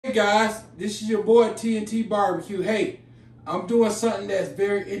Hey guys, this is your boy TNT Barbecue. Hey, I'm doing something that's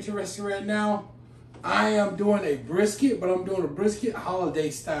very interesting right now. I am doing a brisket, but I'm doing a brisket holiday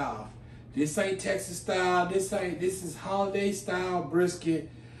style. This ain't Texas style. This is holiday style brisket.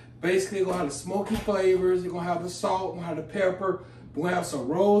 Basically, you're gonna have the smoky flavors. You're gonna have the salt. We're gonna have the pepper. We're gonna have some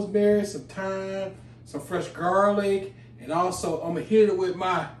rosemary, some thyme, some fresh garlic, and also I'm gonna hit it with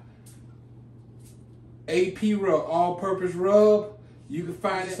my AP rub, all-purpose rub. You can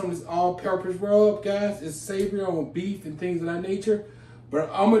find some of this all-purpose rub, guys. It's savory on beef and things of that nature. But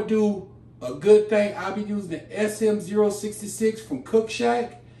I'm gonna do a good thing. I'll be using the SM066 from Cook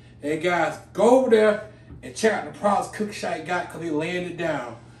Shack. And guys, go over there and check out the products Cook Shack got because they laying it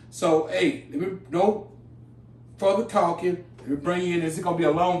down. So, hey, no further talking. Let me bring you in. This is gonna be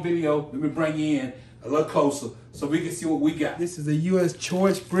a long video. Let me bring you in a little closer so we can see what we got. This is a U.S.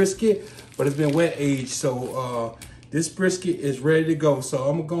 choice brisket, but it's been wet aged. So this brisket is ready to go. So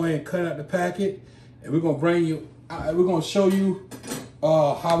I'm gonna go ahead and cut out the packet, and we're gonna bring you. We're gonna show you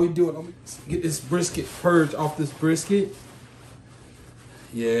how we do it. Let me get this brisket purged off this brisket.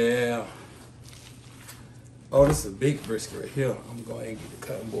 Yeah. Oh, this is a big brisket right here. I'm gonna go ahead and get the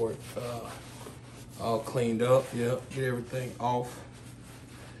cutting board all cleaned up. Yep, get everything off.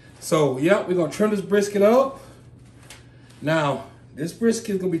 So, yep, we're gonna trim this brisket up. Now, this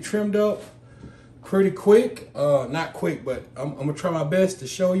brisket is gonna be trimmed up pretty quick. Not quick, but I'm gonna try my best to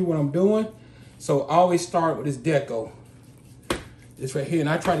show you what I'm doing. So, I always start with this deco. This right here, and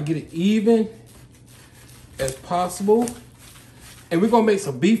I try to get it even as possible. And we're gonna make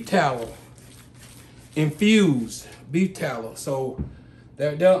some beef tallow, infused beef tallow. So,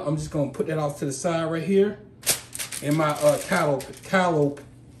 there, I'm just gonna put that off to the side right here in my tallow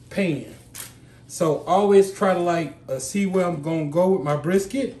pan. So always try to see where I'm gonna go with my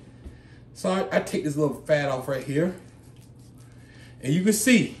brisket. So I take this little fat off right here, and you can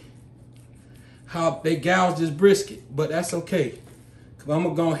see how they gouge this brisket, but that's okay, because I'm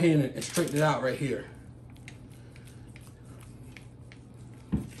gonna go ahead and straighten it out right here.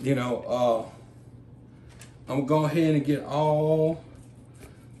 You know, I'm gonna go ahead and get all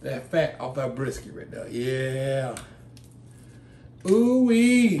that fat off that brisket right there. Yeah.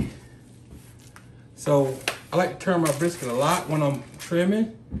 Ooh-wee. So I like to turn my brisket a lot when I'm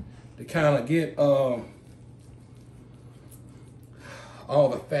trimming to kind of get all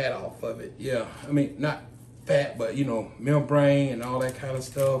the fat off of it. Yeah, I mean, not fat, but you know, membrane and all that kind of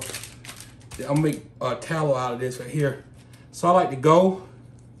stuff. I'm gonna make tallow out of this right here. So I like to go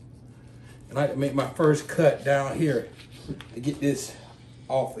and I like to make my first cut down here to get this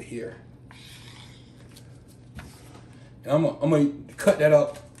off of here. And I'm gonna cut that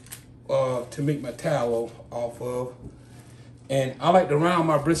up to make my tallow off of. And I like to round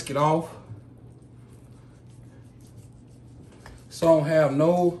my brisket off so I don't have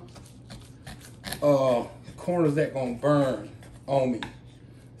no corners that gonna burn on me.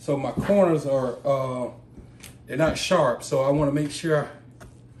 So my corners are they're not sharp, so I want to make sure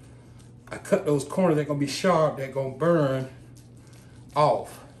I cut those corners that gonna be sharp, that gonna burn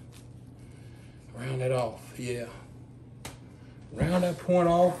off. Round it off, yeah. Round that point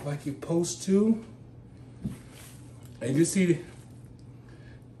off like you're supposed to. And you see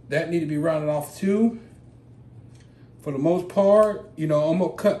that need to be rounded off too. For the most part, you know, I'm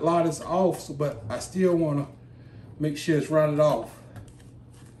gonna cut a lot of this off, but I still wanna make sure it's rounded off.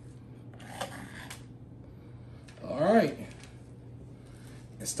 All right.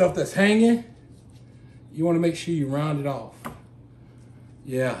 And stuff that's hanging, you wanna make sure you round it off.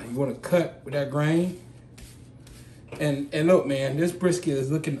 Yeah, you wanna cut with that grain. And look, man, this brisket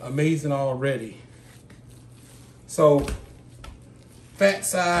is looking amazing already. So, fat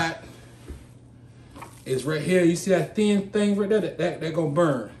side is right here. You see that thin thing right there? That gonna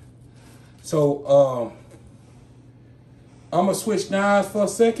burn. So, I'm gonna switch knives for a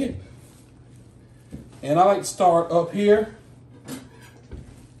second. And I like to start up here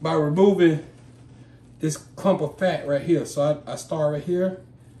by removing this clump of fat right here. So I start right here,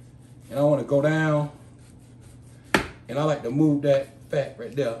 and I wanna go down. And I like to move that fat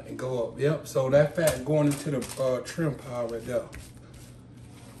right there and go up. Yep, so that fat is going into the trim pile right there.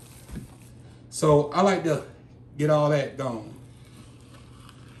 So I like to get all that gone.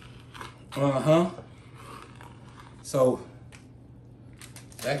 So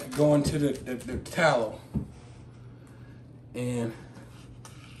that can go into the tallow. And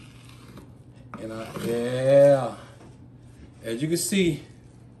yeah. As you can see,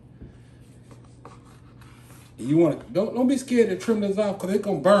 you want to don't be scared to trim this off because it's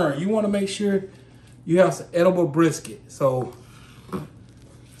gonna burn. You want to make sure you have some edible brisket. So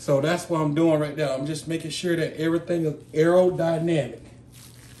that's what I'm doing right now. I'm just making sure that everything is aerodynamic.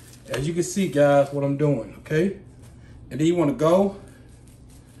 as you can see, guys, what I'm doing, okay? And then you want to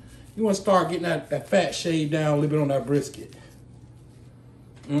start getting that fat shaved down a little bit on that brisket.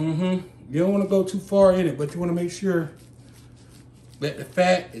 You don't want to go too far in it, but you want to make sure that the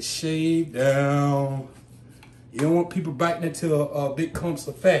fat is shaved down. You don't want people biting into big clumps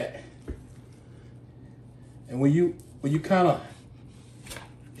of fat. And when you kind of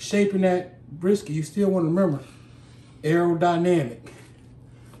shaping that brisket, you still want to remember aerodynamic.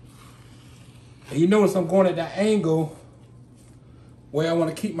 And you notice I'm going at that angle where I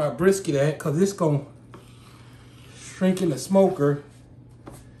want to keep my brisket at, because it's going to shrink in the smoker.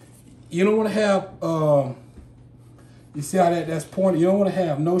 You don't want to have, you see how that's pointed? You don't want to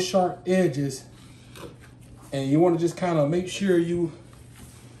have no sharp edges. And you want to just kind of make sure you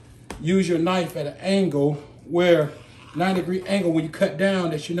use your knife at an angle where 90-degree angle when you cut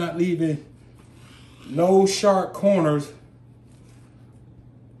down, that you're not leaving no sharp corners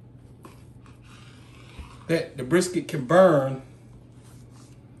that the brisket can burn.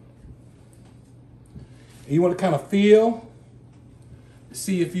 And you want to kind of feel to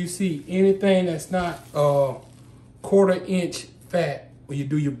see if you see anything that's not 1/4 inch fat when you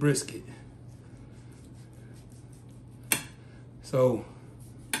do your brisket. So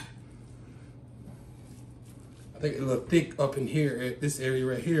I think it's a little thick up in here at this area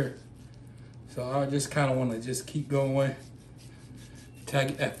right here. So I just kind of want to just keep going till I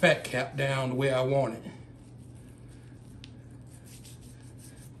get that fat cap down the way I want it.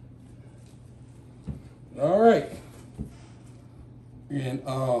 All right. And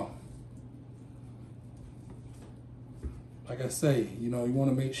like I say, you know, you want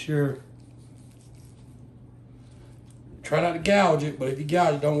to make sure, try not to gouge it, but if you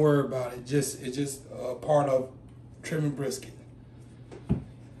gouge it, don't worry about it. It's just part of trimming brisket.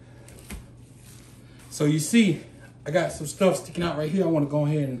 So you see, I got some stuff sticking out right here. I want to go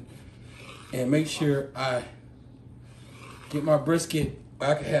ahead and make sure I get my brisket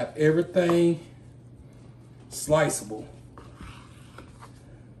where I can have everything sliceable.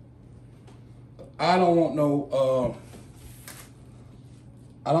 I don't want no,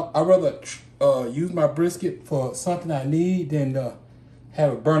 I'd rather use my brisket for something I need than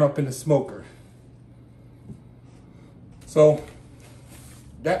have it burn up in the smoker. So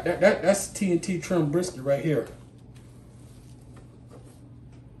that's TNT trim brisket right here.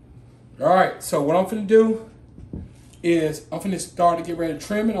 All right, so what I'm finna do is I'm finna start to get ready to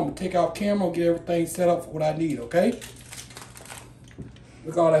trim it. I'm gonna take out camera and get everything set up for what I need, okay?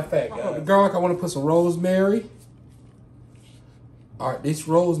 Look at all that fat, guys. The garlic, I wanna put some rosemary. All right, this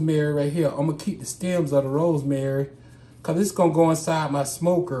rosemary right here, I'm gonna keep the stems of the rosemary because it's gonna go inside my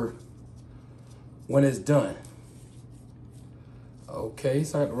smoker when it's done. Okay,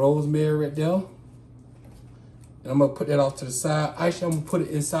 so I got the rosemary right there. And I'm gonna put that off to the side. Actually, I'm gonna put it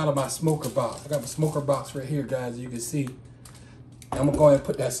inside of my smoker box. I got my smoker box right here, guys, as you can see. And I'm gonna go ahead and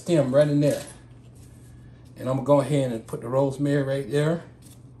put that stem right in there. And I'm gonna go ahead and put the rosemary right there.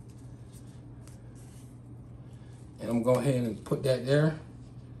 And I'm gonna go ahead and put that there.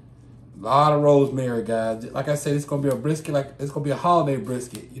 A lot of rosemary, guys. Like I said, it's gonna be a brisket, like it's gonna be a holiday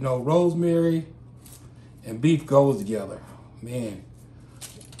brisket. You know, rosemary and beef goes together. Man,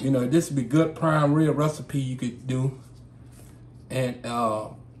 you know, this would be good prime rib recipe you could do. And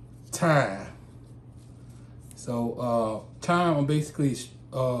thyme. So thyme, I'm basically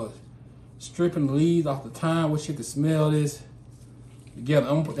stripping the leaves off the thyme, which you can smell this together.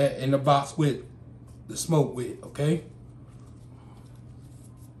 I'm gonna put that in the box with the smoke with, okay?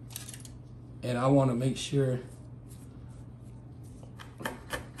 And I want to make sure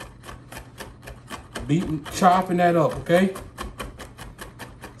chopping that up, okay?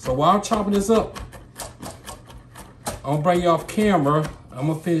 So while I'm chopping this up, I'm gonna bring you off camera. I'm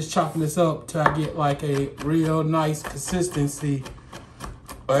gonna finish chopping this up till I get like a real nice consistency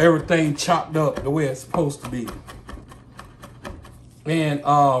of everything chopped up the way it's supposed to be. And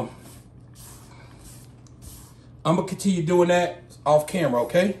I'm gonna continue doing that off camera,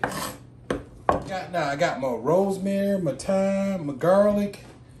 okay? Now I got my rosemary, my thyme, my garlic,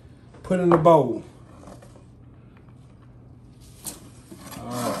 put in the bowl. All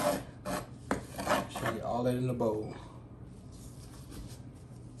right, show you all that in the bowl.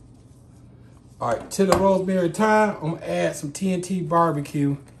 All right, to the rosemary thyme, I'm gonna add some TNT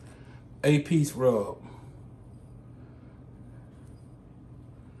barbecue 8-piece rub.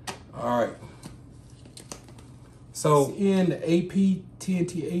 All right. So in the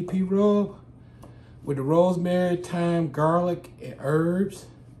TNT AP rub with the rosemary, thyme, garlic, and herbs.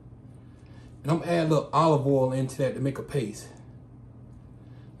 And I'm gonna add a little olive oil into that to make a paste.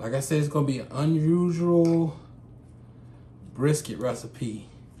 Like I said, it's gonna be an unusual brisket recipe.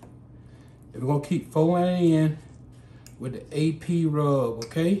 And we're gonna keep folding it in with the AP rub,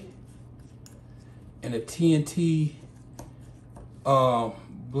 okay? And the TNT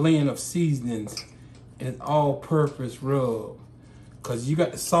blend of seasonings and an all-purpose rub. Cause you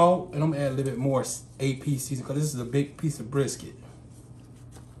got the salt, and I'm gonna add a little bit more AP seasoning because this is a big piece of brisket.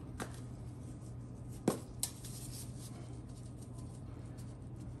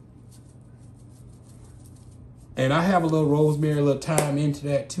 And I have a little rosemary, a little thyme into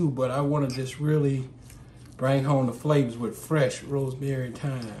that too, but I want to just really bring home the flavors with fresh rosemary and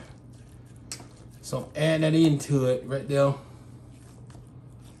thyme. So add that into it right there.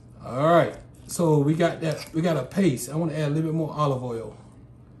 All right, so we got that. We got a paste. I want to add a little bit more olive oil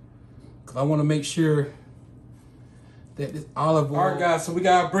because I want to make sure that this olive oil. All right, guys. So we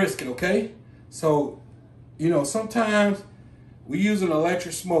got our brisket, okay? So, you know, sometimes we use an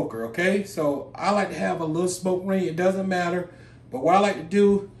electric smoker, okay? So I like to have a little smoke ring. It doesn't matter, but what I like to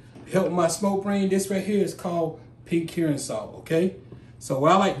do to help my smoke ring, this right here is called pink curing salt, okay? So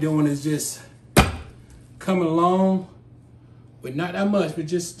what I like doing is just coming along. But not that much, but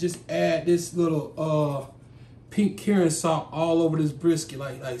just add this little pink curing salt all over this brisket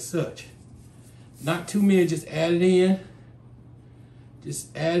like such. Not too many, just add it in.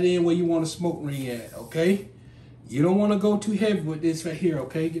 Just add it in where you want a smoke ring at, okay? You don't want to go too heavy with this right here,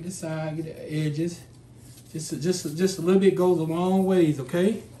 okay? Get the side, get the edges. Just a little bit goes a long ways,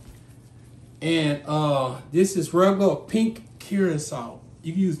 okay? And this is regular pink curing salt.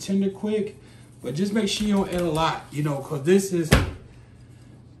 You can use Tender Quick. But just make sure you don't add a lot, you know, because this is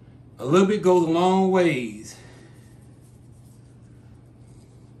a little bit goes a long ways.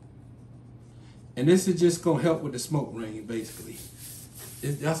 And this is just going to help with the smoke ring, basically.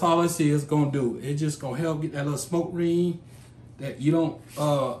 That's all this is going to do. It's just going to help get that little smoke ring that you don't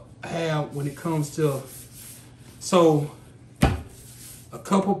have when it comes to. So, a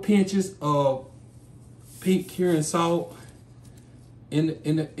couple pinches of pink curing salt in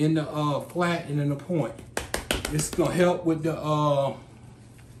the flat and in the point. This is gonna help with the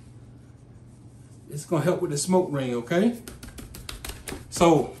it's gonna help with the smoke ring, okay?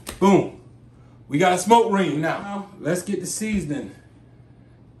 So boom, we got a smoke ring now. Let's get the seasoning.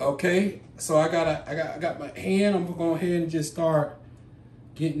 Okay, so I got my hand. I'm gonna go ahead and just start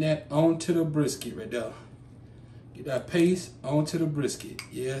getting that onto the brisket right there. Get that paste onto the brisket.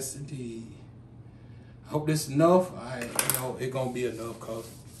 Yes, indeed. Hope this is enough. I know it's gonna be enough, cause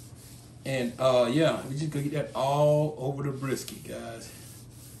and yeah, we just gonna get that all over the brisket, guys.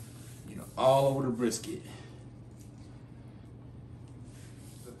 You know, all over the brisket.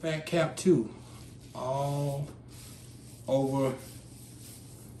 The fat cap too, all over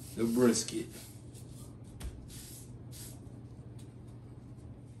the brisket.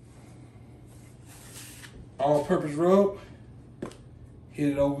 All-purpose rub.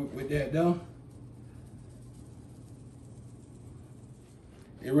 Hit it over with that though.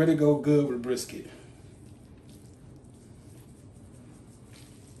 It really go good with brisket.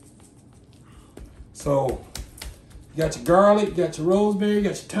 So you got your garlic, you got your rosemary, you got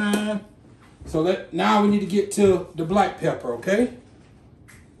your thyme. So now we need to get to the black pepper, okay?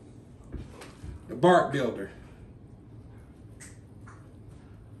 The bark builder.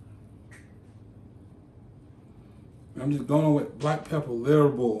 I'm just going with black pepper,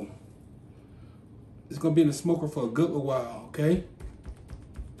 little. It's gonna be in the smoker for a good little while, okay?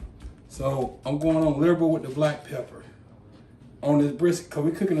 So I'm going on liberal with the black pepper on this brisket because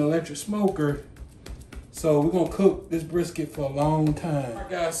we're cooking an electric smoker. So we're gonna cook this brisket for a long time. All right,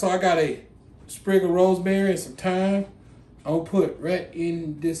 guys, so I got a sprig of rosemary and some thyme. I'm gonna put right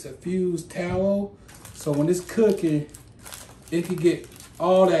in this infused tallow. So when it's cooking, it can get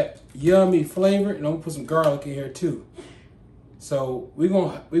all that yummy flavor, and I'm gonna put some garlic in here too. So we're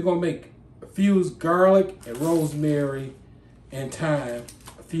gonna make infused garlic and rosemary and thyme.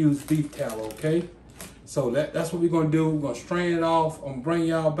 Fused beef tallow, okay? So that's what we're gonna do. We're gonna strain it off. I'm gonna bring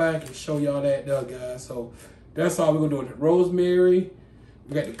y'all back and show y'all that, guys. So that's all we're gonna do with the rosemary.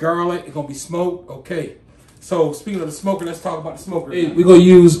 We got the garlic. It's gonna be smoked, okay? So speaking of the smoker, let's talk about the smoker. Hey, we're gonna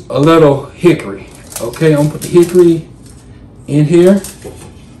use a little hickory, okay? I'm gonna put the hickory in here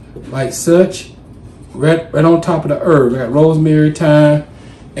like such, right on top of the herb. We got rosemary, thyme,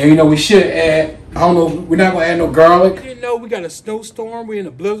 and you know we should add. I don't know, we're not gonna add no garlic. You didn't know we got a snowstorm, we're in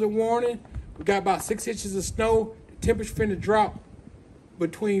a blizzard warning. We got about 6 inches of snow. The temperature finna drop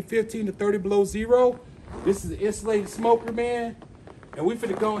between 15 to 30 below zero. This is an insulated smoker, man. And we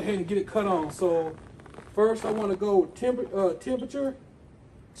finna go ahead and get it cut on. So first I wanna go temperature.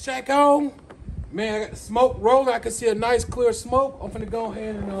 Check on. Man, I got the smoke rolling. I can see a nice clear smoke. I'm finna go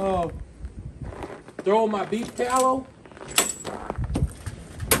ahead and throw on my beef tallow.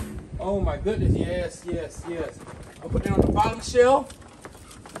 Oh my goodness, yes, yes, yes. I'll put that on the bottom shelf.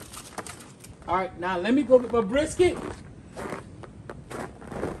 All right, now let me go get my brisket.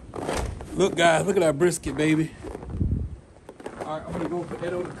 Look guys, look at that brisket, baby. All right, I'm gonna go put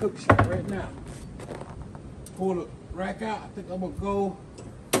that on the cook shack right now. Pull the rack out. I think I'm gonna go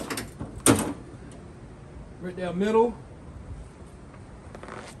right down middle.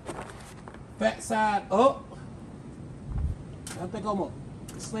 Fat side up. I think I'm gonna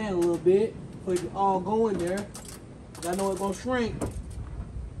slant a little bit so it can all go in there. I know it's gonna shrink.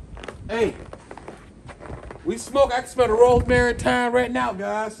 Hey, we smoke. I can smell the rosemary thyme right now,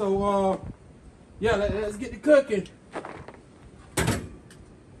 guys. So, yeah, let's get to cooking.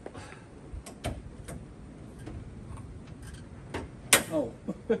 Oh,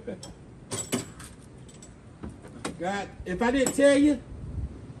 God, if I didn't tell you,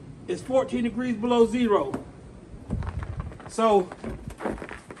 it's 14 degrees below zero. So,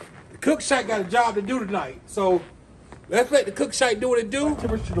 the cook shack got a job to do tonight. So, let's let the cook shack do what it do.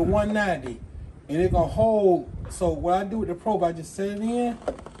 Temperature to 190, and it's gonna hold. So, what I do with the probe, I just set it in,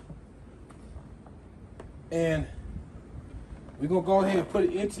 and we're gonna go ahead and put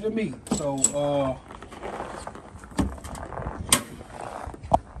it into the meat. So,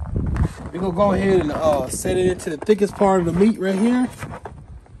 we're gonna go ahead and set it into the thickest part of the meat right here.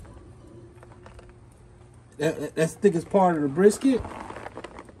 That's the thickest part of the brisket.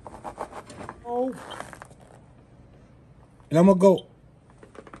 Oh. And I'm gonna go.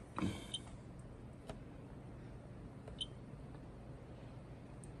 I'm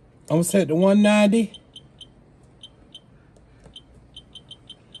gonna set it to 190.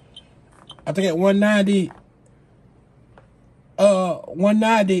 I think at 190,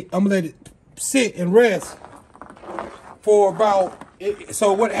 190, I'm gonna let it sit and rest for about.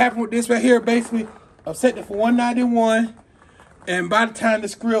 So what happened with this right here, basically, I'm setting it for 191, and by the time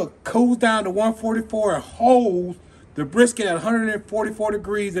this grill cools down to 144 and holds the brisket at 144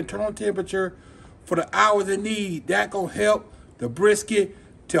 degrees internal temperature for the hours it needs, that gonna help the brisket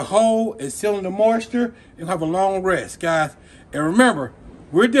to hold and seal in the moisture and have a long rest, guys. And remember,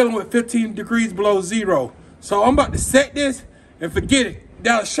 we're dealing with 15 degrees below zero. So I'm about to set this and forget it.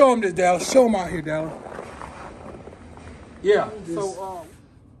 Dallas, show them this, Dallas. Show them out here, Dallas. Yeah, so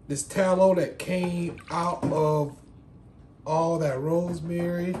this tallow that came out of all that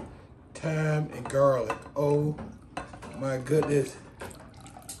rosemary, thyme, and garlic. Oh my goodness.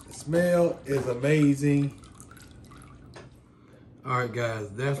 The smell is amazing. All right, guys,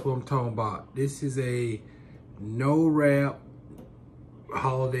 that's what I'm talking about. This is a no wrap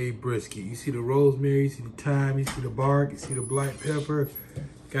holiday brisket. You see the rosemary, you see the thyme, you see the bark, you see the black pepper.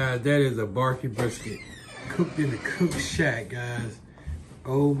 Guys, that is a barky brisket. Cooked in the cook shack, guys.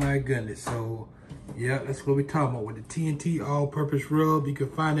 Oh my goodness. So, yeah, that's what we're talking about with the TNT all-purpose rub. You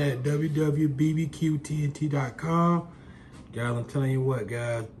can find that at www.bbqtnt.com. Guys, I'm telling you what,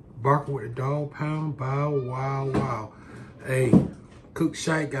 guys. Barking with a dog pound, bow, wow, wow. Hey, Cook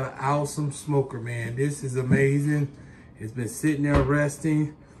Shack got an awesome smoker, man. This is amazing. It's been sitting there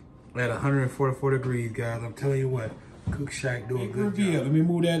resting at 144 degrees, guys. I'm telling you what, Cook Shack doing a good job. Let me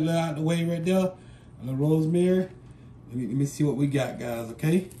move that out of the way right there. On the rosemary. Let me see what we got, guys,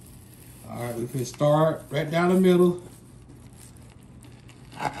 okay? All right, we can start right down the middle.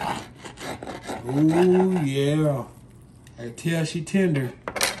 Ooh, yeah. I can tell she tender.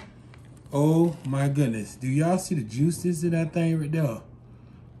 Oh my goodness. Do y'all see the juiciness in that thing right there?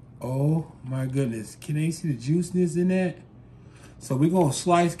 Oh my goodness. Can they see the juiciness in that? So we're gonna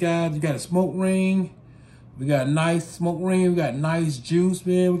slice, guys. We got a smoke ring. We got a nice smoke ring. We got nice juice,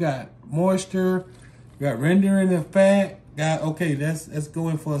 man. We got moisture. We got rendering the fat. Okay, let's go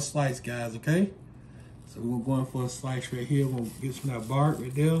in for a slice, guys, okay? So we're going for a slice right here. We're gonna get some of that bark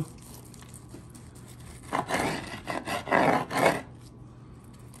right there.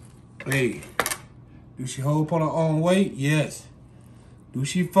 Hey, do she hold upon her own weight? Yes. Do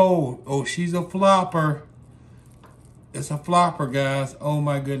she fold? Oh, she's a flopper. It's a flopper, guys. Oh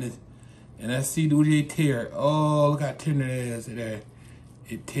my goodness. And let's see, do they tear? Oh, look how tender it is today.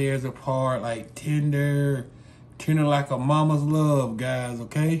 It tears apart like tender like a mama's love, guys,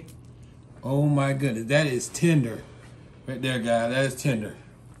 okay? Oh my goodness, that is tender. Right there, guys, that is tender.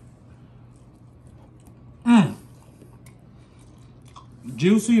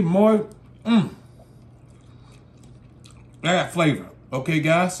 Juicy, more, I got flavor. Okay,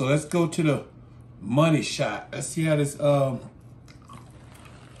 guys, so let's go to the money shot. Let's see how this, we're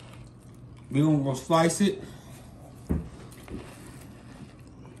gonna go slice it.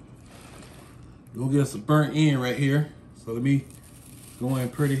 We'll get us a burnt end right here. So let me go in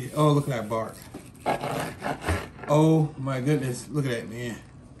pretty. Oh, look at that bark. Oh my goodness, look at that, man.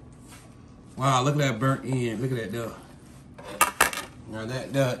 Wow, look at that burnt end. Look at that there. Now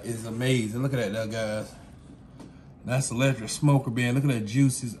that is amazing. Look at that there, guys. That's electric smoker, man. Look at the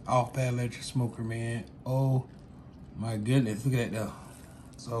juices off that electric smoker, man. Oh my goodness, look at that there.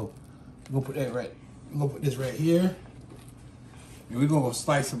 So we're gonna put that right. We're gonna put this right here. And we're gonna go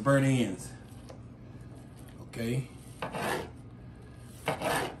slice some burnt ends. Okay.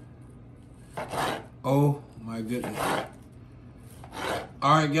 Oh my goodness.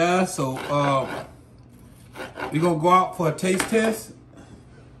 All right, guys. So we're gonna go out for a taste test,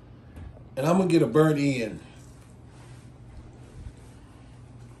 and I'm gonna get a burnt end.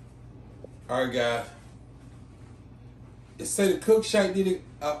 All right, guys. To say the cook shack did an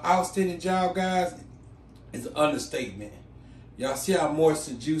outstanding job, guys, is an understatement. Y'all see how moist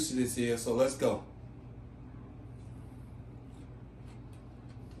and juicy this is, so let's go.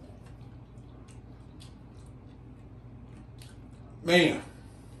 Man,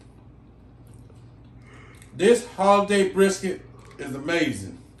 this holiday brisket is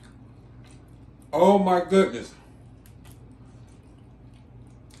amazing. Oh my goodness.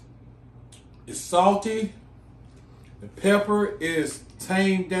 It's salty. The pepper is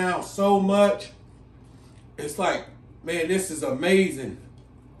tamed down so much. It's like, man, this is amazing.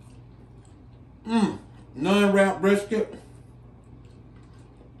 Non-wrap brisket.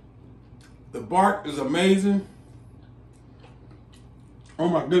 The bark is amazing. Oh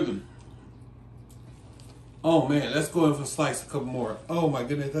my goodness. Oh man, let's go in for a slice, a couple more. Oh my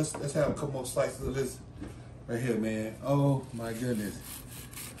goodness, let's have a couple more slices of this right here, man. Oh my goodness.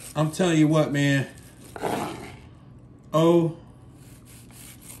 I'm telling you what, man. Oh.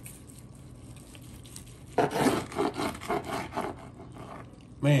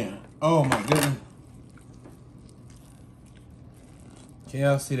 Man, oh my goodness. Can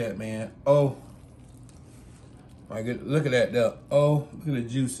y'all see that, man? Oh. My goodness, look at that there. Oh, look at the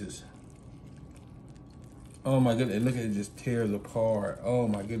juices. Oh my goodness, look at it, just tears apart. Oh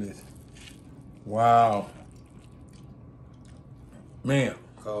my goodness. Wow. Man,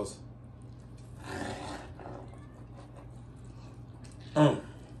 cause like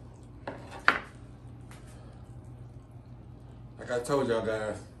I told y'all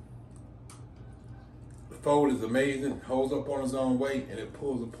guys, the fold is amazing, holds up on its own weight, and it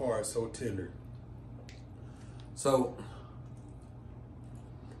pulls apart so tender. So,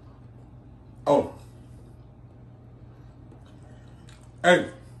 oh,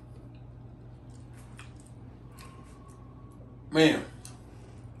 hey, man,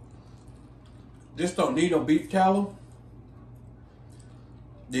 this don't need no beef tallow.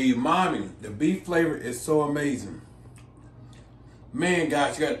 The umami, the beef flavor is so amazing. Man,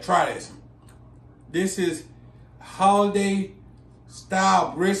 guys, you gotta try this. This is holiday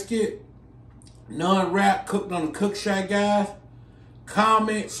style brisket, non-wrap, cooked on the Cook Shack, guys.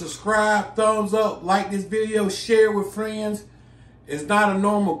 Comment, subscribe, thumbs up, like this video, share with friends. It's not a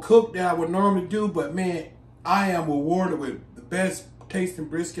normal cook that I would normally do, but man, I am rewarded with the best tasting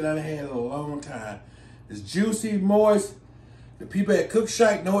brisket I've had in a long time. It's juicy, moist. The people at Cook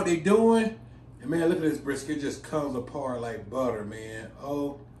Shack know what they're doing. And man, look at this brisket. It just comes apart like butter, man.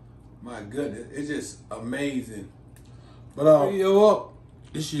 Oh my goodness. It's just amazing. But video up.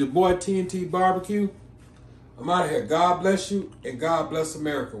 This is your boy TNT Barbecue. I'm out of here. God bless you and God bless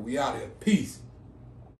America. We out here. Peace.